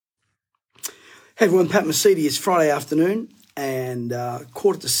Hey everyone, Pat Mesiti. It's Friday afternoon and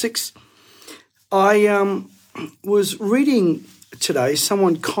 5:45. I was reading today,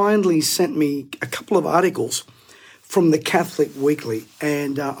 someone kindly sent me a couple of articles from the Catholic Weekly,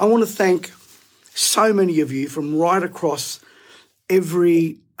 and I want to thank so many of you from right across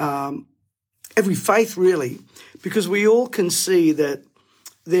every faith really, because we all can see that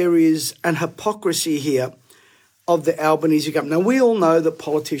there is an hypocrisy here of the Albanese government. Now, we all know that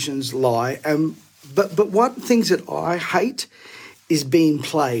politicians lie, but one things that I hate is being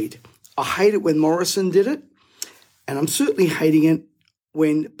played. I hate it when Morrison did it, and I'm certainly hating it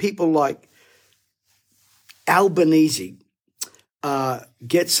when people like Albanese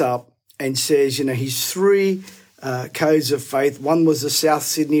gets up and says, his three codes of faith. One was the South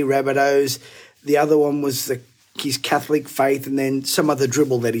Sydney Rabbitohs, the other one was his Catholic faith, and then some other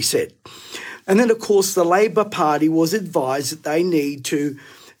dribble that he said. And then, of course, the Labor Party was advised that they need to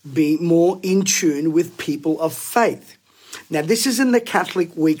be more in tune with people of faith. Now, this is in the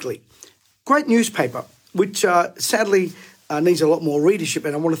Catholic Weekly. Great newspaper, which sadly needs a lot more readership,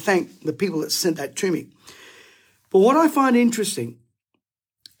 and I want to thank the people that sent that to me. But what I find interesting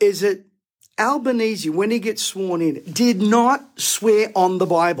is that Albanese, when he gets sworn in, did not swear on the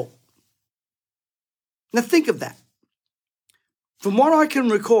Bible. Now, think of that. From what I can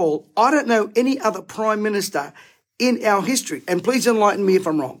recall, I don't know any other prime minister in our history, and please enlighten me if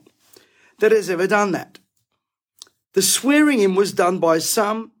I'm wrong, that has ever done that. The swearing in was done by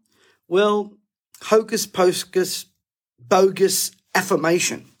some, hocus pocus, bogus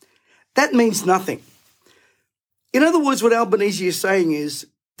affirmation. That means nothing. In other words, what Albanese is saying is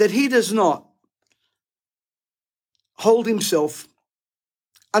that he does not hold himself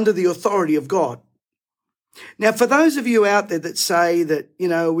under the authority of God. Now, for those of you out there that say that,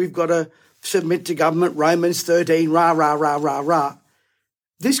 we've got to submit to government, Romans 13, rah, rah, rah, rah, rah,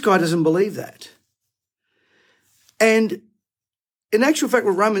 this guy doesn't believe that. And in actual fact,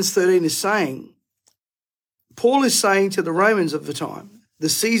 what Romans 13 is saying, Paul is saying to the Romans of the time, the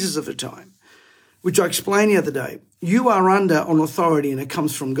Caesars of the time, which I explained the other day, you are under an authority and it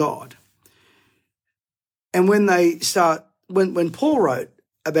comes from God. And when Paul wrote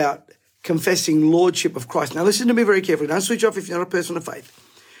about confessing lordship of Christ. Now, listen to me very carefully. Don't switch off if you're not a person of faith.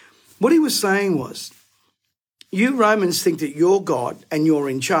 What he was saying was, you Romans think that you're God and you're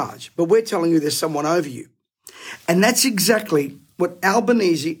in charge, but we're telling you there's someone over you. And that's exactly what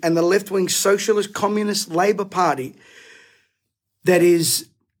Albanese and the left-wing socialist communist Labor Party, that is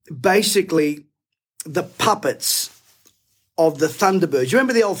basically the puppets of the Thunderbirds. You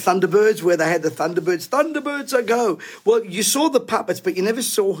remember the old Thunderbirds where they had the Thunderbirds? Thunderbirds, I go. Well, you saw the puppets, but you never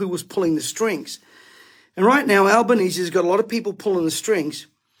saw who was pulling the strings. And right now, Albanese has got a lot of people pulling the strings,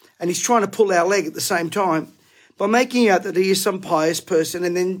 and he's trying to pull our leg at the same time by making out that he is some pious person.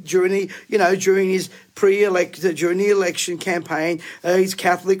 And then during his during the election campaign, his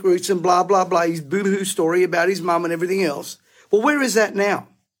Catholic roots and blah, blah, blah, his boo-hoo story about his mum and everything else. Well, where is that now?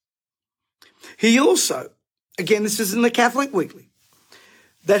 He also, again, this is in the Catholic Weekly,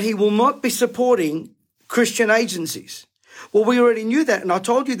 that he will not be supporting Christian agencies. Well, we already knew that, and I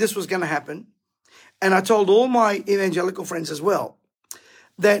told you this was going to happen, and I told all my evangelical friends as well,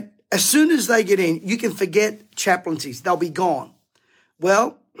 that as soon as they get in, you can forget chaplaincies. They'll be gone.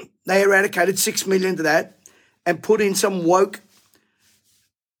 Well, they eradicated 6 million to that and put in some woke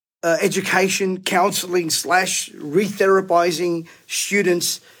education, counselling / re-therapizing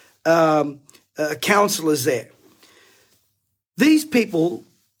students, counsellors there. These people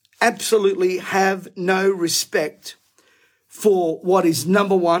absolutely have no respect for what is,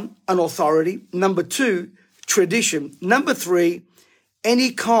 number one, an authority, number two, tradition, number three,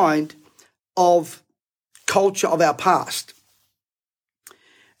 any kind of culture of our past.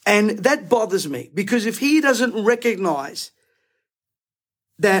 And that bothers me, because if he doesn't recognize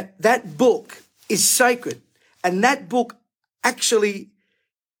that that book is sacred, and that book actually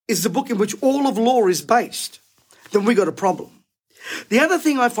is the book in which all of law is based, then we got a problem. The other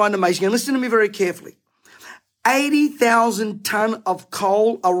thing I find amazing, and listen to me very carefully, 80,000 tonne of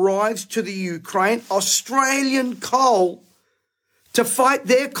coal arrives to the Ukraine, Australian coal, to fight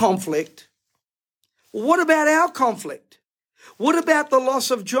their conflict. What about our conflict? What about the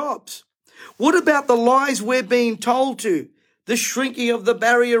loss of jobs? What about the lies we're being told to? The shrinking of the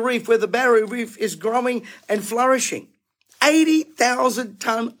barrier reef, where the barrier reef is growing and flourishing. 80,000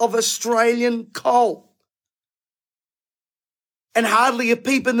 tonne of Australian coal. And hardly a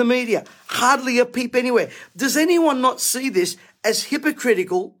peep in the media, hardly a peep anywhere. Does anyone not see this as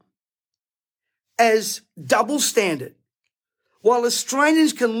hypocritical, as double standard? While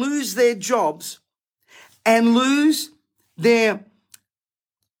Australians can lose their jobs and lose their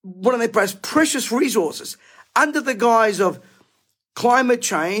one of their most precious resources under the guise of climate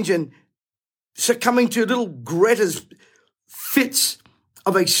change and succumbing to little Greta's fits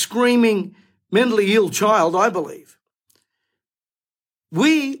of a screaming, mentally ill child, I believe.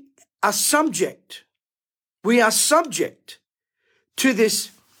 We are subject to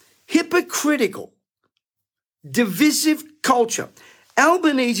this hypocritical, divisive culture.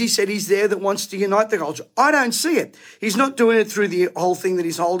 Albanese said he's there that wants to unite the culture. I don't see it. He's not doing it through the whole thing that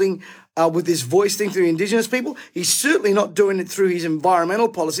he's holding with this voice thing through Indigenous people. He's certainly not doing it through his environmental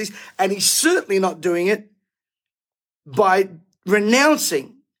policies, and he's certainly not doing it by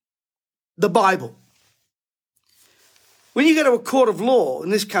renouncing the Bible. When you go to a court of law in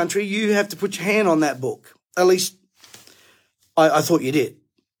this country, you have to put your hand on that book. At least I thought you did.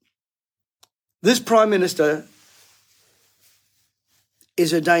 This Prime Minister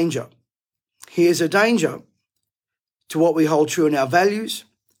is a danger. He is a danger to what we hold true in our values.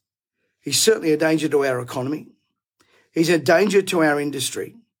 He's certainly a danger to our economy. He's a danger to our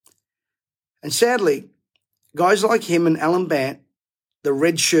industry. And sadly, guys like him and Alan Bant, the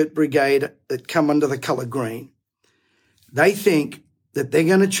red shirt brigade that come under the colour green, they think that they're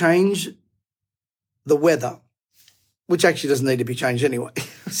going to change the weather, which actually doesn't need to be changed anyway.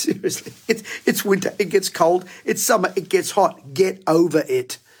 Seriously, it's winter, it gets cold, it's summer, it gets hot. Get over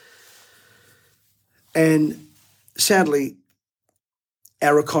it. And sadly,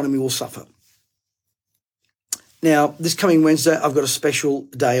 our economy will suffer. Now, this coming Wednesday, I've got a special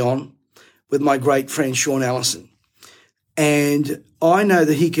day on with my great friend Sean Allison. And I know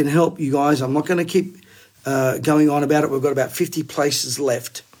that he can help you guys. I'm not going to keep going on about it. We've got about 50 places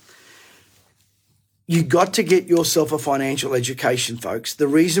left. You got to get yourself a financial education, folks. The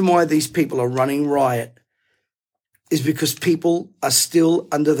reason why these people are running riot is because people are still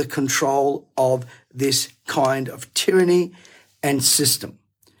under the control of this kind of tyranny and system.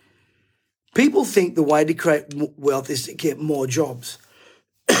 People think the way to create wealth is to get more jobs.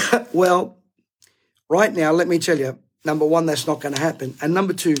 Well, right now, let me tell you, number one, that's not going to happen. And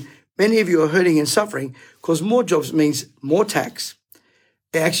number two, many of you are hurting and suffering because more jobs means more tax.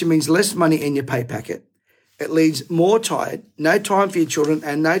 It actually means less money in your pay packet. It leaves more tired, no time for your children,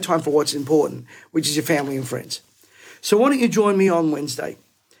 and no time for what's important, which is your family and friends. So why don't you join me on Wednesday?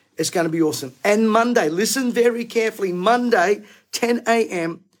 It's going to be awesome. And Monday, listen very carefully, Monday, 10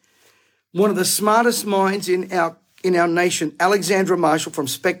 a.m., one of the smartest minds in our nation, Alexandra Marshall from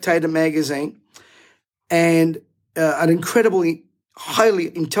Spectator magazine, and an incredibly,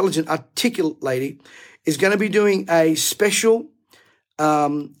 highly intelligent, articulate lady, is going to be doing a special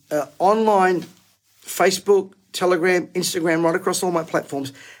online Facebook, Telegram, Instagram, right across all my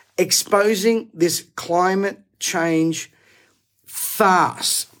platforms, exposing this climate change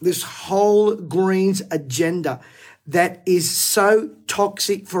farce, this whole Greens agenda that is so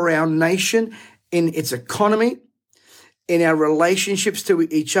toxic for our nation in its economy, in our relationships to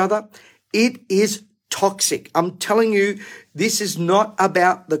each other. It is toxic. I'm telling you, this is not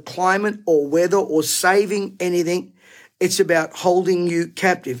about the climate or weather or saving anything. It's about holding you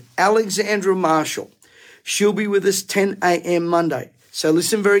captive. Alexandra Marshall, she'll be with us 10 a.m. Monday. So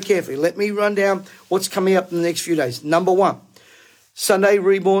listen very carefully. Let me run down what's coming up in the next few days. Number one, Sunday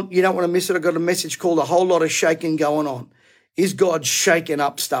Reborn. You don't want to miss it. I've got a message called A Whole Lot of Shaking Going On. Is God shaking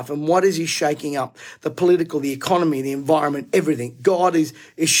up stuff? And what is he shaking up? The political, the economy, the environment, everything. God is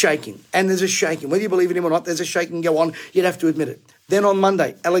shaking. And there's a shaking. Whether you believe in him or not, there's a shaking go on. You'd have to admit it. Then on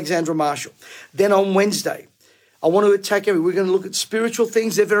Monday, Alexandra Marshall. Then on Wednesday, I want to attack everything. We're going to look at spiritual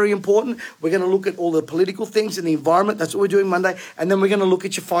things. They're very important. We're going to look at all the political things in the environment. That's what we're doing Monday. And then we're going to look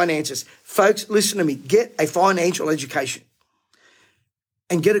at your finances. Folks, listen to me. Get a financial education.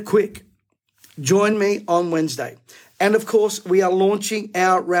 And get it quick. Join me on Wednesday. And, of course, we are launching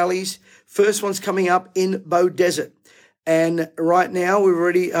our rallies. First one's coming up in Beaudesert. And right now we're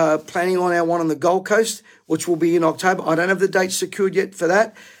already planning on our one on the Gold Coast, which will be in October. I don't have the date secured yet for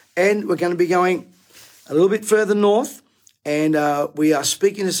that. And we're going to be going a little bit further north. And we are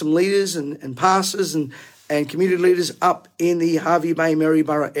speaking to some leaders and pastors and community leaders up in the Hervey Bay,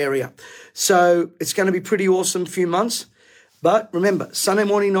 Maryborough area. So it's going to be pretty awesome few months. But remember, Sunday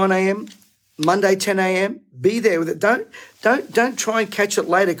morning, 9 a.m., Monday, 10 a.m., be there with it. Don't try and catch it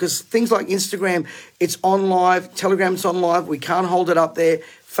later because things like Instagram, it's on live. Telegram's on live. We can't hold it up there.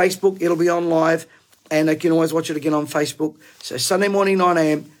 Facebook, it'll be on live. And you can always watch it again on Facebook. So Sunday morning, 9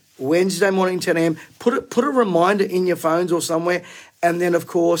 a.m., Wednesday morning, 10 a.m., put a reminder in your phones or somewhere. And then, of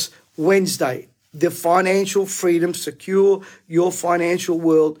course, Wednesday, the Financial Freedom, Secure Your Financial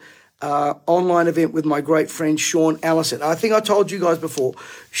World online event with my great friend Sean Allison. I think I told you guys before,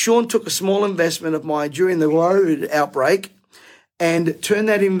 Sean took a small investment of mine during the COVID outbreak and turn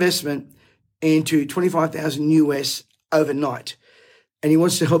that investment into 25,000 US overnight. And he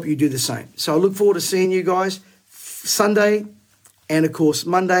wants to help you do the same. So I look forward to seeing you guys Sunday and, of course,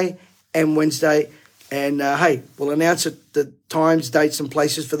 Monday and Wednesday. And, hey, we'll announce the times, dates and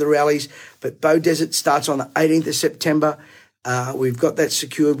places for the rallies. But Beaudesert starts on the 18th of September. We've got that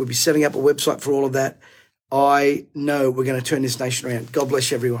secured. We'll be setting up a website for all of that. I know we're going to turn this nation around. God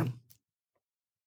bless everyone.